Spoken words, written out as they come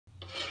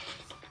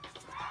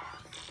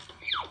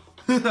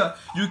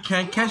You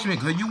can't catch me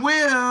because you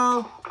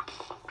will.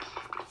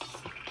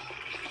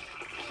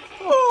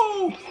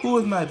 Oh, who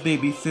is my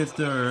baby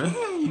sister?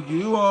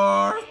 You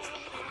are.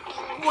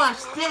 Watch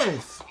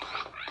this.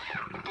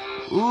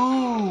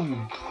 Ooh.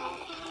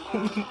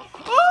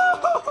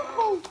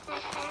 Oh.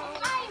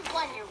 I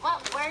wonder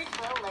what words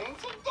we'll learn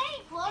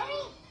today,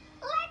 Florrie.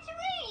 Let's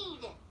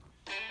read.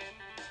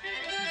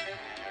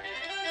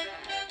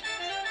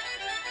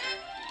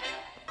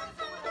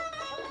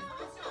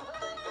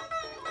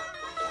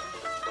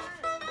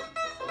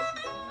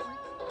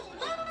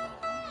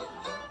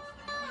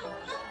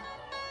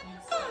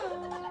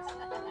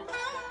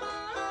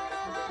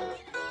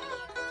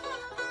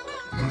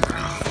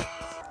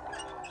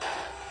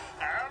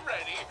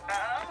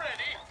 I'm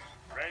ready.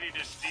 Ready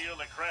to steal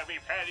the Krabby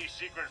Patty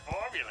secret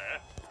formula.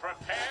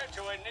 Prepare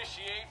to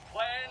initiate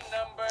plan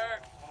number...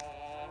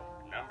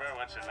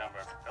 what's the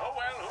number? Oh,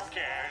 well, who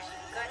cares?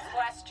 Good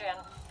question.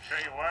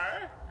 Say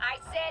what? I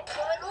said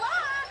good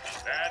luck.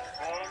 That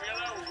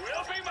formula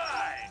will be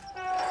mine.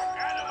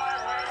 Out of my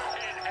way,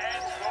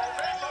 enhance,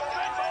 move it.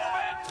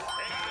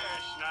 Hey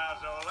there,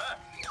 Schnozola.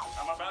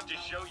 I'm about to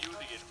show you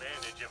the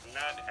advantage of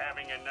not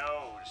having a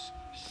nose.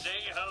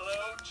 Say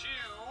hello to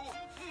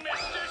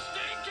Mr.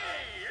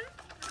 Stinky.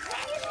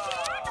 That's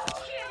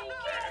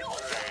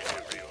right,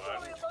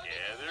 everyone.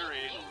 Gather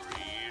in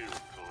real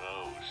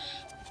close.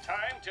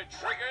 Time to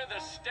trigger the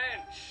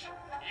stench.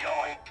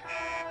 Yoink!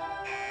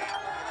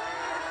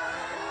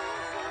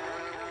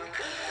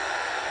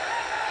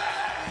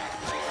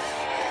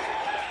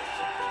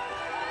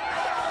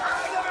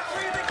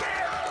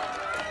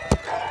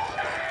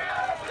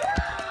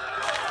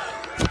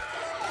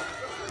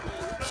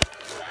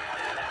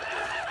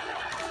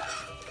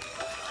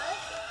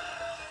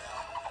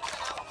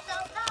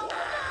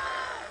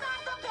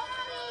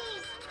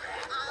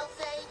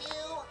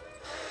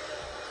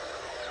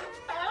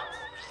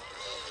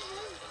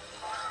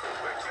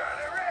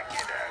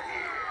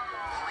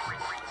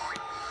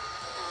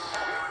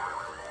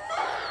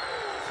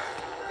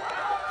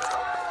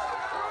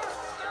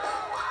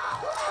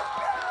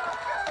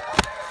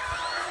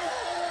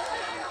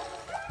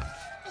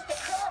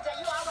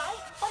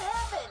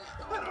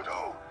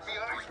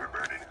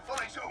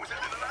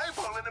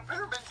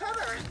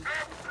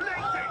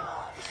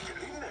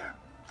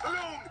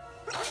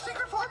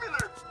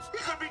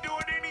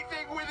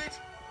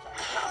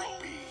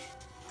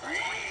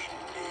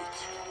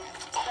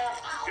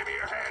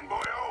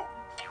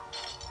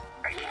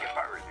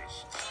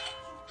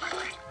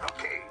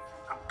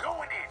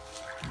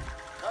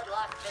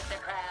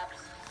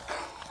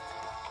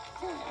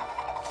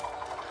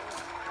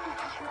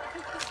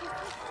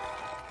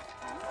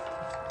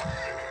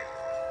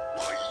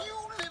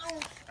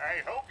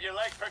 I hope you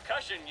like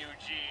percussion,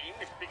 Eugene,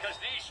 because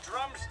these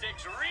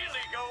drumsticks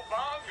really go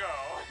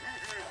bongo.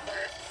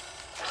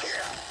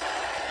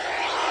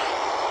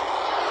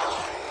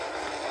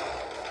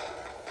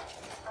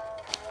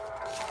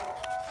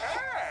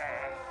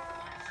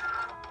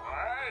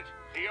 What?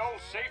 The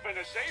old safe and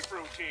a safe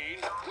routine?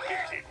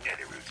 Here's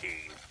another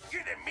routine.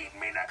 You're the meat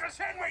and me knuckle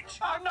sandwich.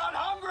 I'm not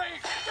hungry.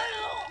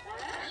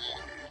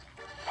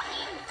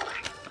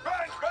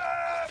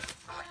 SpongeBob!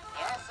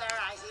 Yes, sir,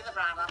 I see the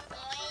problem.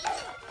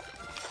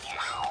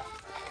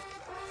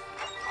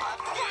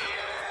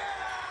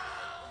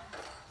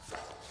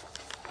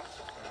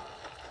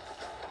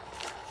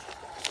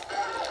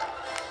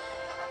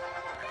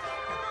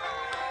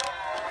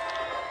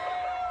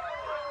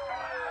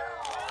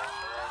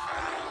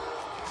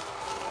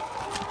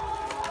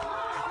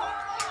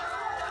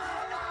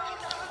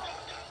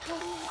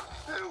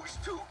 That was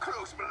too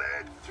close, my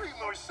lad. 3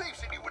 more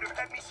safes and you would have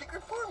had me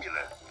secret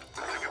formula.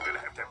 Looks like I'm gonna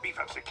have to beef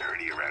up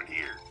security around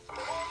here.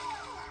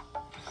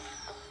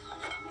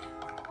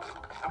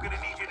 I'm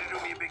gonna need you to do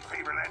me a big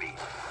favor, laddie.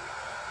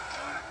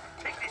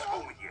 Take this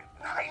home with you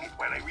and hide it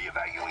while I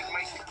reevaluate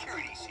my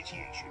security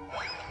situation.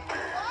 But,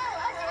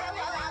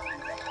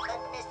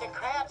 Mr.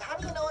 Krabs, how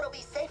do you know it'll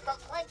be safe from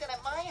plankton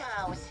at my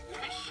house?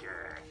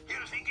 Sure,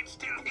 he'll think it's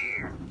still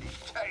here.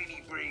 His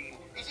tiny brain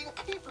is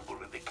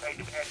incapable of the kind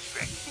of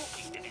abstract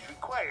thinking that is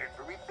required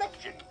for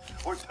reflection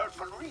or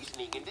thoughtful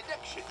reasoning and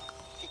deduction.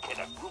 He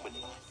cannot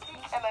ruminate. He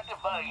cannot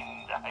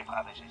define the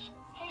hypothesis.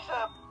 He's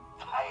a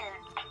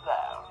tired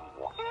clown.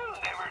 He'll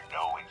never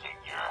know it's in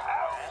your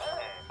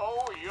house.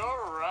 Oh,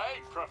 you're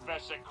right,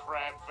 Professor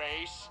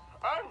Crabface.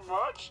 I'm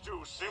much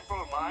too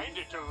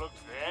simple-minded to look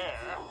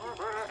there.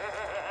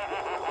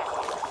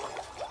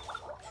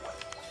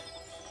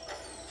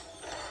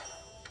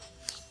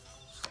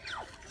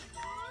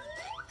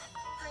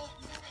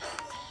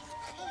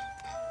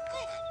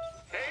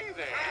 Hey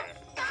there.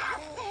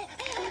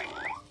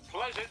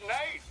 Pleasant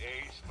night,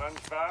 eh,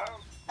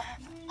 SpongeBob?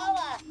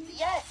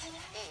 Yes.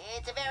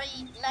 It's a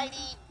very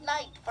nighty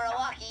night for a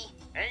walkie.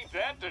 Ain't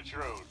that the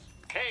truth?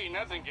 Hey,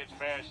 nothing gets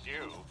past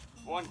you.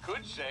 One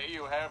could say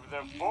you have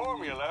the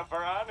formula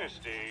for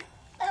honesty.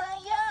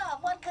 Yeah,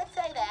 one could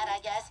say that, I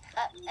guess.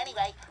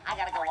 Anyway, I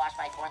gotta go wash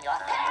my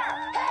formula.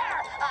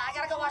 Hair! I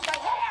gotta go wash my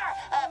hair!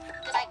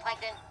 Good night,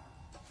 Plankton.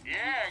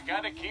 Yeah,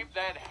 gotta keep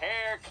that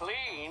hair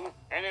clean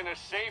and in a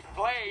safe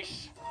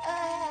place.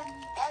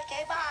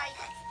 Okay, bye.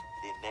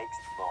 The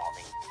next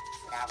morning.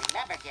 Now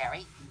remember,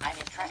 Gary, I'm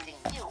entrusting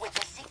you with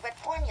the secret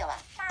formula.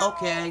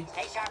 Okay.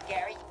 Stay sharp,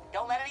 Gary.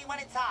 Don't let anyone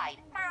inside.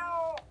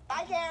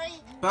 Bye,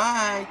 Gary.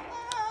 Bye.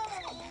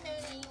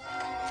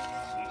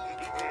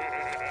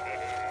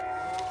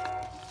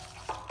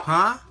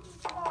 Huh?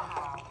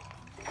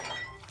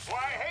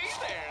 Why, hey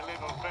there,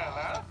 little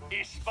fella.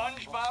 Is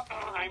SpongeBob,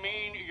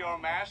 your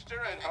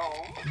master at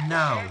home?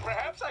 No. And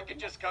perhaps I could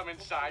just come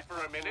inside for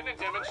a minute and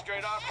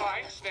demonstrate our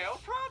fine snail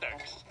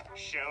products.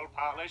 Shell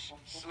polish,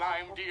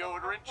 slime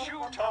deodorant,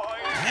 chew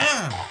toys.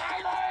 Yeah.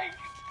 I like.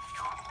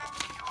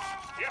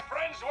 Your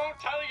friends won't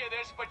tell you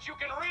this, but you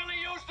can really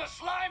use the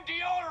slime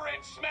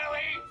deodorant,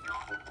 Smelly.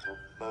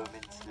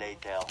 Moments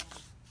later.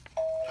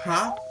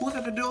 Huh? Who's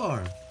at the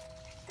door?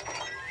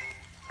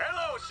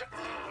 Hello, sir.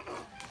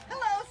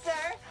 Hello,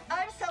 sir.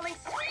 I'm selling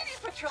Sweetie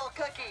Patrol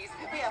cookies.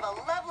 We have a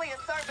lovely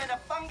assortment of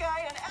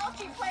fungi and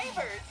algae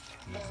flavors.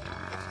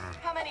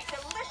 How many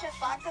delicious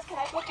boxes can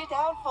I put you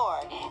down for?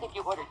 If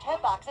you order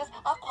 10 boxes,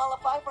 I'll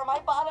qualify for my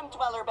Bottom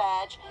Dweller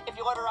badge. If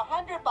you order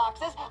 100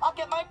 boxes, I'll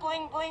get my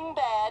Bling Bling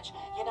badge.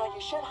 You know,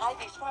 you should hide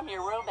these from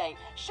your roommate.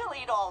 She'll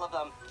eat all of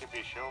them. If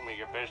you show me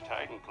your best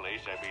hiding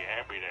place, I'd be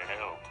happy to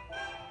help.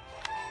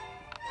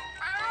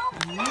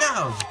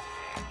 No.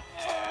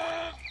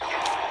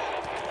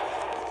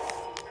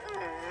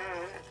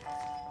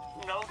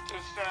 Note to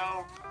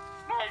self,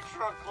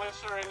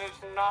 nitroglycerin is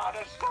not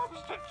a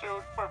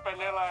substitute for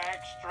vanilla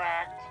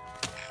extract.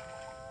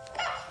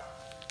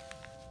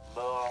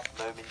 More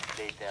moments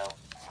later.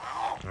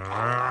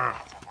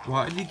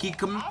 Why did you keep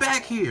coming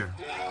back here?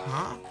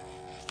 Huh?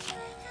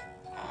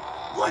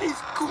 What is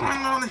going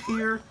on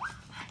here?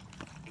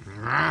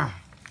 I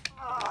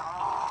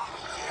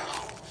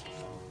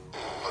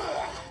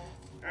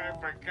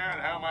forgot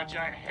how much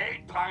I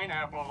hate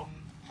pineapple.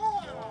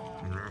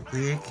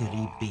 Where could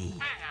he be?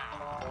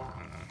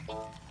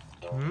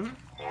 Hmm?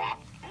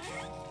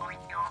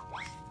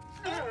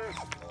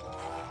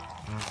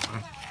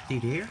 Is he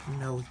there?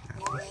 No, he's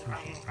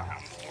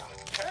not.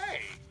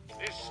 Hey,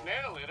 this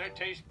snail litter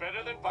tastes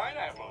better than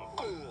pineapple.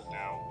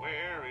 Now,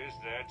 where is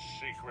that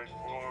secret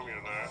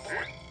formula?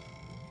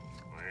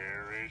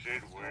 Where is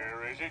it?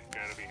 Where is it?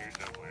 Gotta be here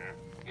somewhere.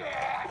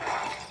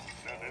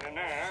 Nothing in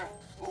there.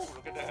 Ooh,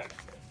 look at that.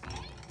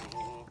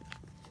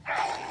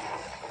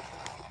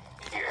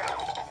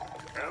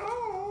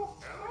 Hello?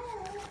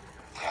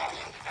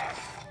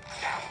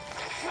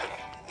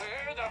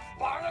 Where the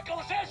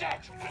barnacles is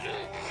it?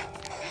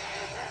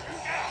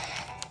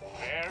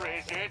 Where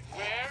is it?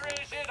 Where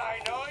is it? I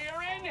know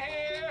you're in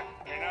here.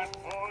 You're not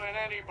fooling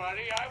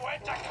anybody. I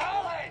went to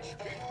college.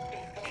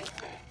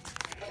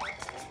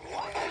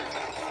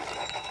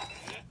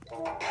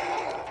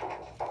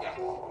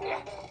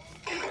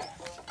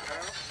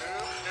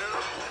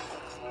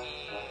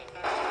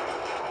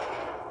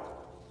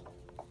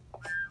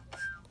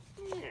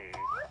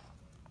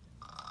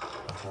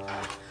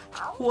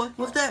 What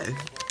was that?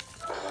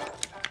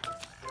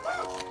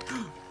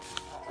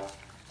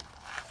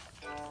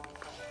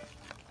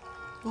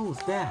 Who's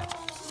that?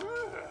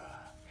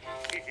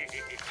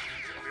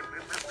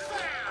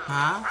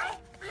 Huh?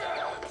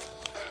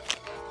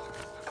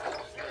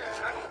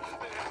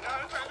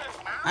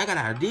 I got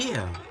an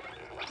idea.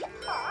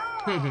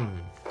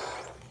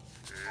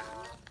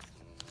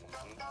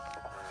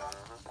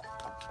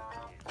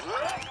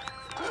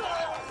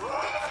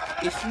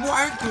 It's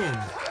working.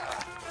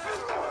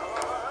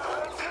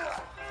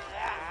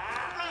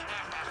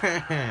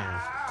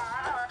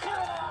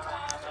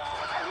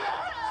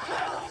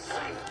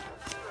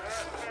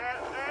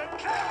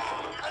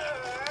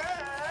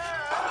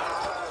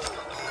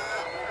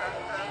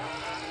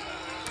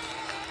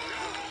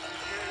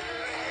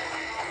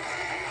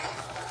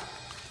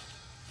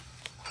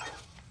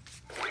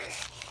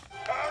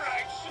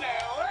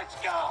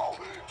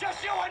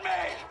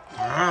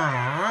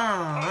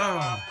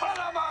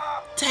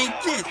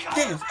 Take this,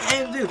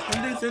 and this,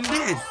 and this, and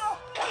this.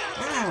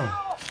 Yeah.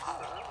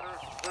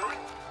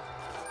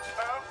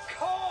 Of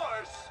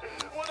course!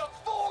 What a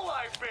fool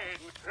I've been!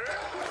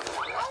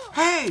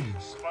 Hey!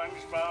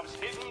 SpongeBob's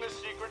hidden the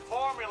secret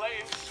formula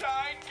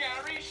inside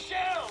Gary's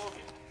shell.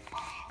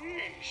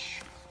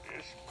 Sheesh,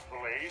 this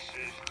place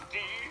is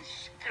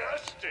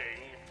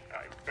disgusting.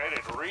 I bet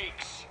it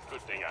reeks.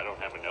 Good thing I don't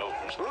have a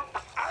nose.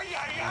 Ay,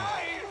 ay,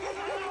 ay!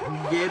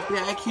 Get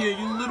back here,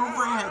 you little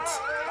rats!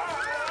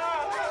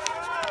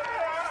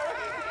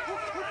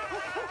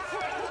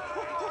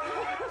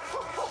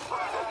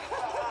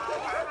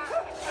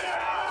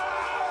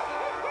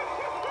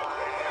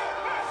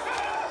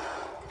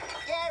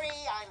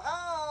 Gary, I'm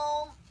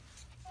home.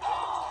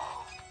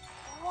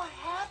 What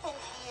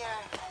happened here?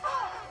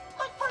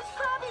 My first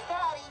Krabby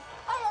Patty.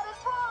 I had it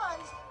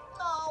bronze.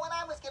 Oh, and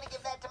I was gonna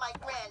give that to my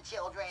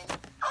grandchildren.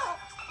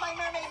 My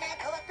Mermaid Man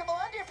collectible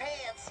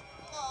underpants.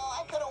 Oh,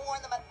 I could have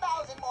worn them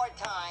 1,000 more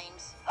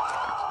times.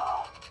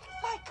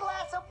 My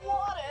glass of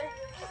water.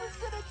 I was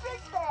gonna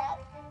drink that.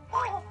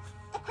 Oh,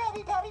 the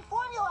Krabby Patty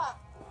formula.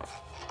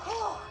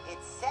 Oh,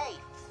 it's set.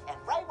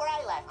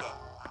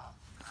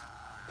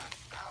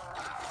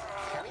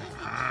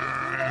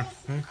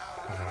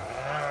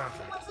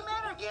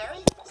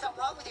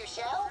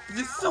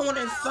 There's someone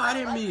inside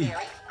of me.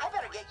 Barry, I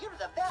better get you to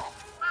the vet.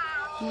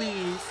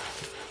 Please.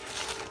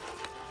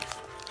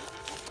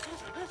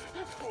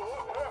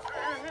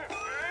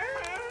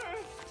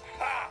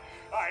 Ha!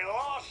 I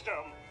lost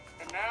him,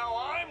 and now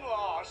I'm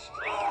lost.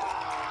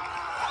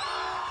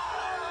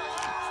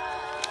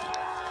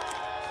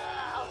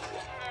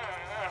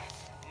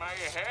 My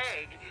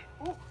head.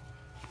 Ooh.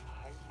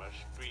 I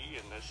must be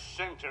in the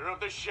center of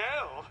the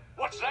shell.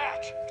 What's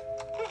that?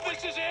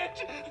 This is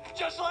it!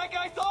 Just like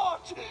I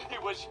thought!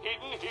 It was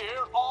hidden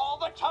here all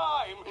the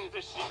time!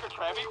 The secret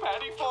Krabby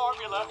Patty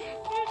formula!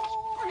 It's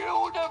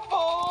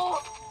beautiful!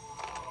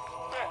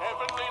 The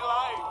heavenly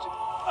light!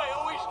 I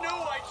always knew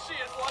I'd see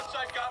it once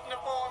I'd gotten the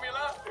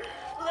formula!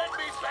 Let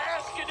me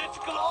bask in its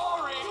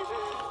glory!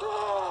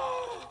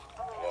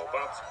 Well,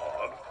 that's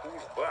odd.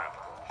 Who's that?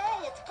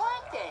 Hey, it's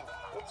Plankton.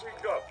 What's he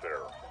got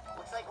there?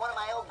 Looks like one of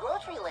my old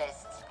grocery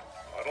lists.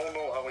 I don't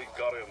know how he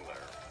got in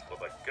there, but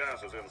the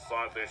gases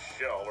inside this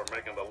shell are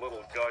making the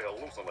little guy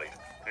hallucinate.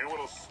 He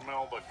would have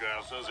smelled the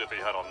gases if he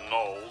had a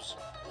nose,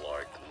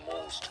 like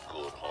most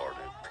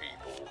good-hearted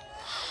people.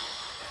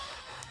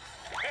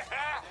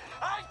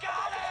 I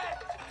got it!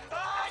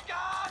 I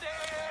got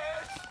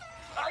it!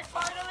 I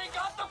finally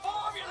got the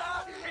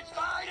formula! It's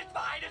mine, it's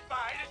mine, it's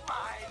mine, it's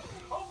mine!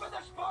 Open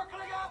the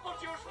sparkling apple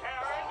juice,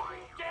 Karen!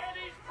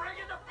 Daddy's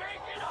bringing the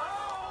bacon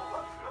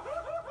home!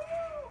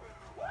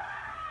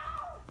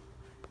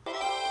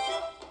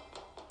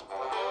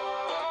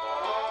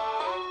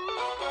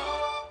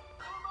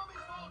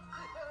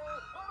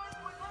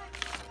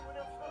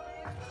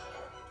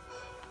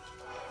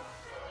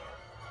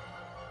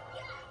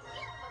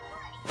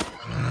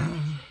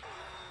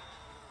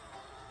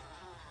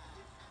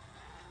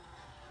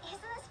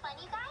 Isn't this fun,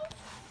 you guys?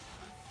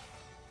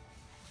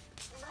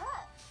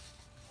 Look.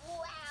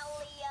 Wow,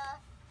 Leah.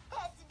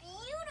 That's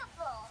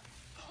beautiful.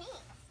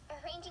 Thanks.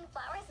 Arranging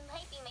flowers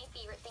might be my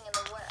favorite thing in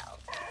the world.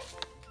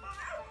 I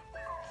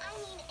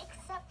mean,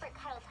 except for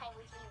cuddle time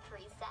with you,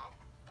 Teresa.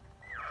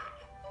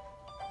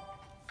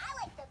 I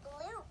like the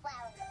blue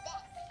flowers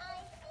best. I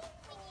think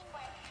we need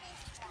more pink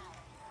flowers.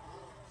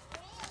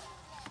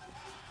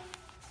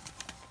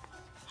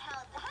 Now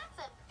that's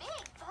a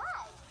big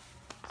bug.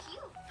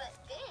 Cute, but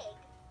big.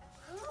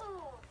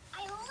 Ooh,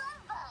 I love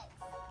bugs.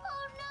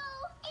 Oh no,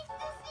 it's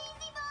the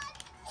sneezy bug.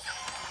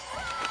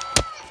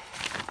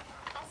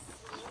 A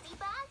sneezy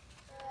bug?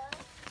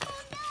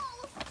 Oh no,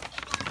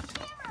 it got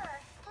Shimmer.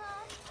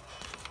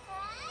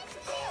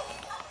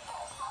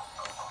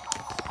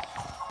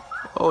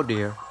 Oh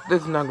dear,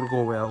 this is not gonna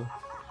go well.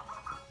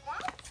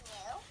 That's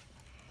new.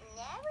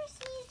 Never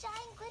seen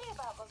giant glitter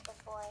bubbles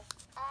before.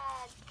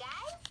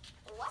 Guys,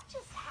 what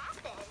just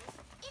happened?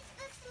 It's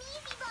the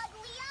sneezy bug,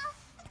 Leah.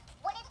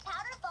 When its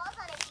powder falls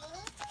on a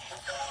genie,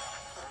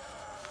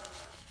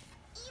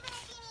 even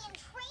a genie in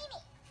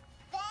training,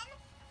 then,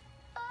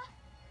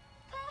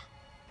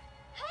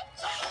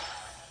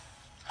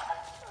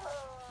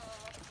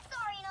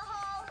 sorry,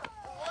 Nahal.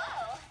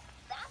 Whoa,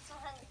 that's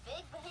one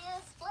big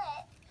banana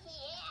split.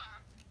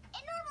 Yeah.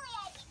 And normally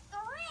I'd be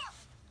thrilled,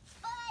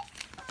 but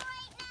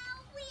right now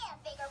we have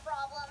bigger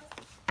problems.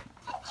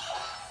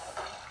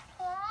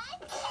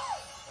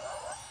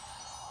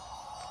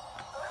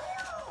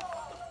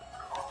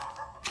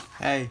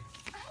 Hey.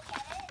 I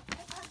get it.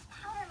 The bug's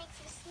powder makes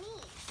you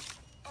sneeze.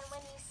 And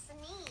when you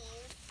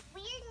sneeze,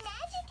 weird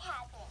magic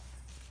happens.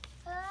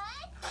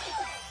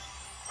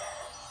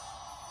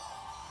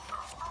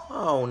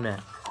 Oh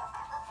no.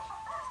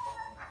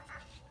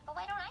 But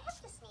why don't I have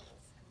to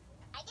sneeze?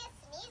 I guess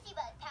sneezy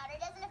bug powder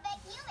doesn't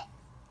affect humans.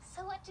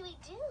 So what do we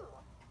do?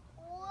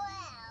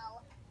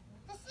 Well,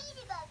 the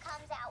sneezy bug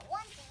comes out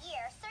once a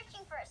year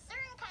searching for a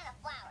certain kind of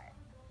flower.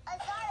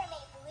 Azara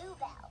made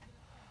bluebell.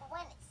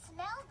 When it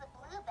smells the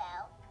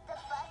bluebell, the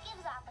bug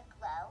gives off a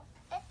glow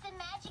that's the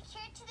magic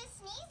cure to the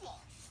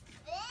sneezing.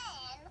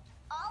 Then,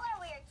 all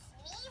our weird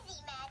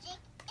sneezy magic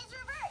is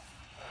reversed.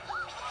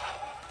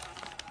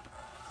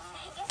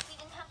 I guess we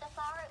didn't have the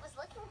flower it was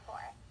looking for.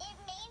 It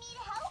may need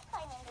help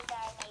finding the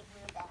Zarmay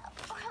bluebell.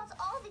 Or else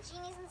all the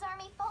genies in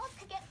Zarmay Falls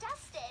could get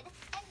dusted,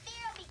 and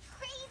there'll be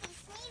crazy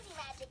sneezy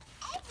magic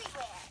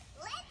everywhere.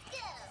 Let's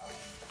go!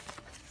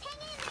 Hang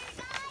in there,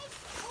 guys!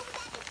 We'll be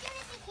back as soon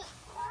as we can.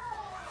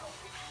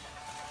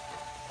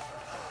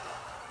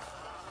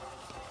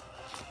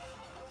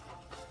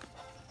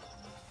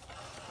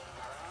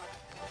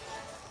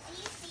 Do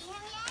you see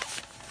him yet?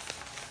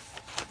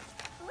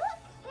 Look,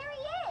 there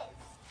he is!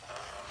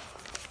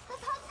 The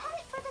bug's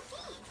headed for the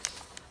beach.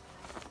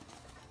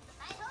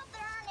 I hope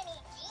there aren't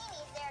any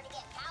genies there to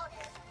get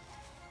powder.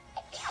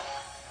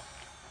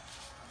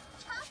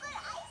 Chocolate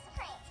ice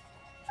cream.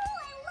 Oh,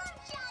 I love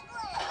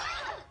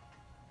chocolate!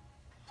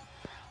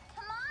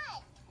 Come on,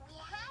 we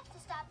have to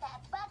stop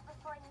that bug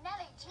before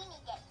another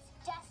genie gets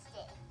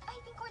dusted. I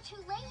think we're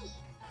too late.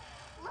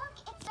 Look,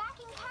 it's back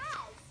in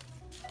Kaz.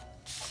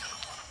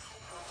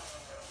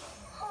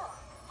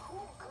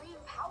 Cool green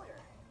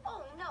powder.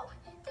 Oh no,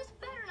 this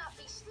better not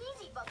be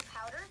sneezy bug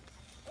powder.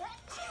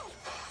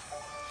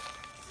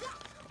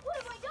 What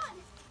have I done?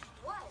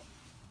 What?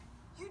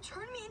 You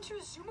turned me into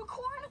a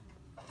Zumacorn?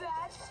 That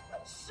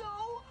so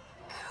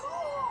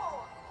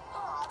cool!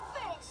 Aw,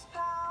 thanks,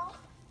 pal.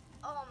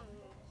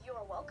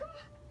 You're welcome?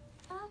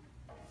 Oh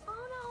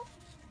no.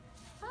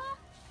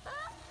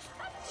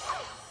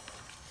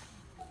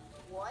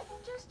 What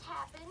just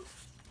happened?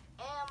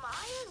 Am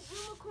I a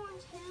Zoomicorn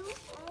too?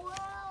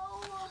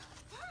 Well...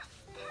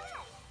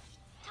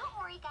 Don't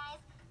worry, guys.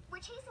 We're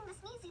chasing the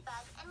sneezy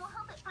bug, and we'll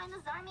help it find the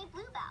Zarmy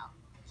Bluebell.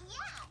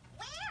 Yeah,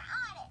 we're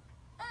on it.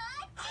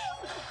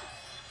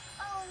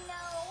 Oh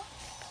no!